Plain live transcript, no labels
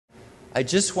I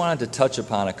just wanted to touch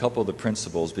upon a couple of the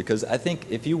principles, because I think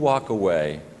if you walk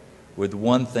away with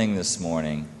one thing this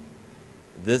morning,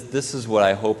 this is what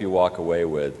I hope you walk away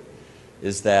with,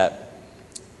 is that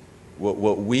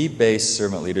what we base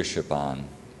servant leadership on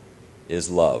is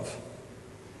love.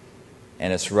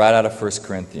 And it's right out of 1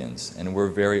 Corinthians, and we're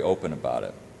very open about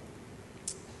it.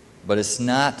 But it's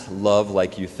not love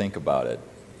like you think about it.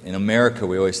 In America,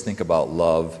 we always think about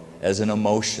love as an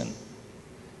emotion,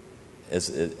 as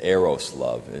eros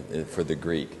love for the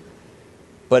Greek.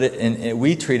 But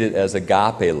we treat it as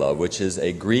agape love, which is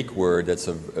a Greek word that's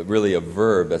really a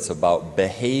verb that's about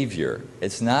behavior.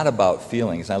 It's not about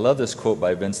feelings. I love this quote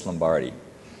by Vince Lombardi.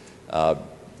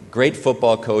 Great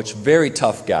football coach, very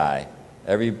tough guy.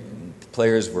 Every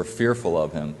players were fearful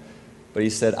of him. But he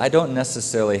said, I don't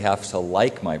necessarily have to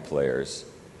like my players,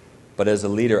 but as a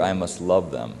leader I must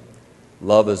love them.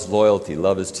 Love is loyalty,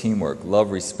 love is teamwork,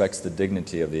 love respects the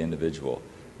dignity of the individual.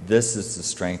 This is the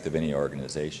strength of any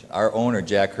organization. Our owner,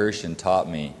 Jack Hershen, taught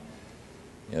me,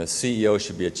 the CEO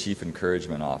should be a chief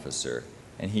encouragement officer.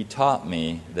 And he taught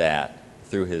me that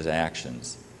through his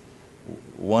actions.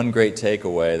 One great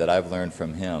takeaway that I've learned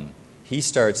from him, he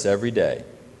starts every day,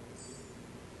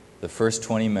 the first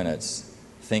 20 minutes,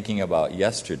 thinking about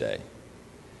yesterday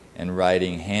and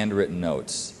writing handwritten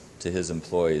notes to his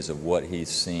employees of what he's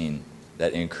seen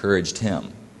that encouraged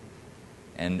him.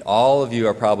 And all of you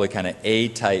are probably kind of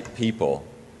A-type people.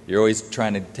 You're always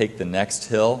trying to take the next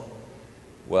hill.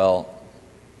 Well,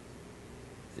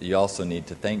 you also need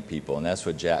to thank people, and that's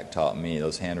what Jack taught me.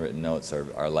 Those handwritten notes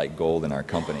are like gold in our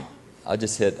company. I'll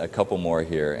just hit a couple more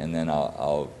here, and then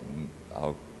I'll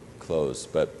close.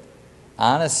 But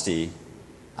honesty,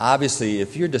 obviously,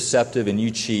 if you're deceptive and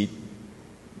you cheat,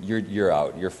 you're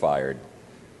out, you're fired.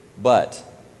 But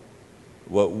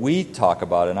what we talk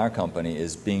about in our company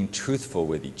is being truthful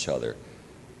with each other,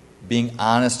 being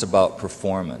honest about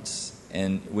performance.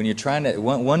 And when you're trying to,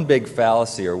 one big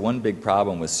fallacy or one big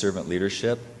problem with servant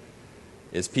leadership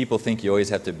is people think you always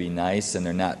have to be nice, and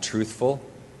they're not truthful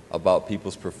about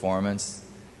people's performance,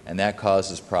 and that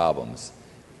causes problems.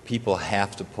 People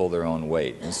have to pull their own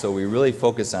weight. And so we really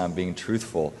focus on being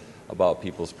truthful about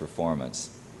people's performance.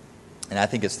 And I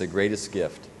think it's the greatest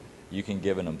gift you can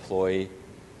give an employee.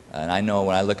 And I know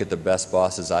when I look at the best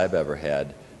bosses I've ever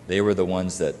had, they were the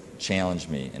ones that challenged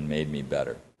me and made me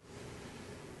better.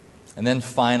 And then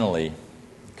finally,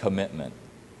 commitment.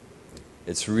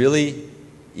 It's really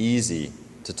easy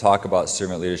to talk about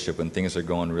servant leadership when things are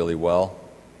going really well.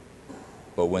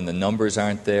 But when the numbers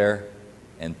aren't there,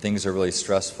 and things are really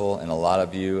stressful, and a lot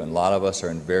of you and a lot of us are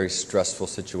in very stressful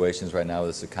situations right now with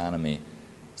this economy,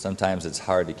 sometimes it's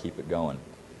hard to keep it going.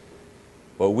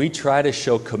 But we try to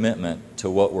show commitment to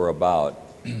what we're about.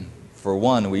 For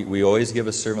one, we always give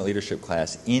a servant leadership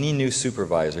class. Any new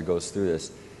supervisor goes through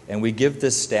this, and we give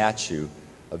this statue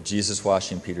of Jesus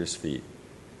washing Peter's feet.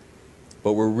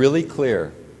 But we're really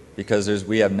clear, because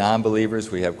we have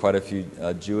non-believers, we have quite a few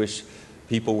Jewish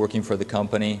people working for the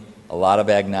company, a lot of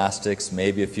agnostics,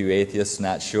 maybe a few atheists,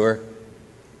 not sure.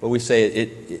 But we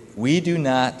say we do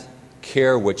not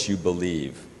care what you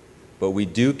believe, but we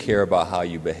do care about how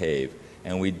you behave.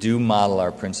 And we do model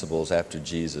our principles after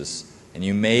Jesus. And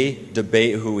you may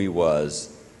debate who he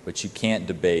was, but you can't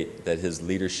debate that his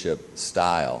leadership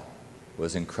style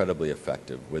was incredibly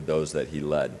effective with those that he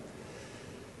led.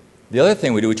 The other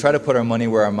thing we do, we try to put our money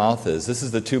where our mouth is. This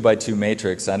is the 2x2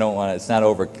 matrix. It's not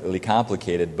overly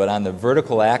complicated, but on the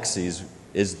vertical axes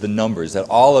is the numbers that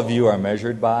all of you are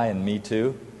measured by, and me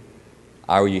too.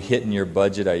 Are you hitting your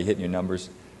budget? Are you hitting your numbers?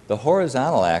 The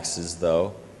horizontal axis,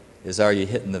 though, is are you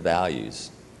hitting the values?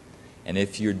 And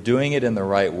if you're doing it in the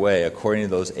right way, according to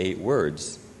those 8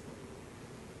 words,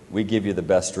 we give you the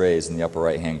best raise in the upper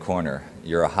right-hand corner.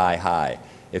 You're a high.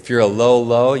 If you're a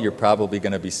low, you're probably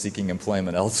going to be seeking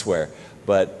employment elsewhere.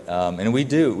 But and we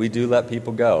do let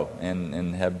people go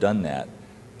and have done that.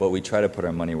 But we try to put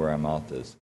our money where our mouth is.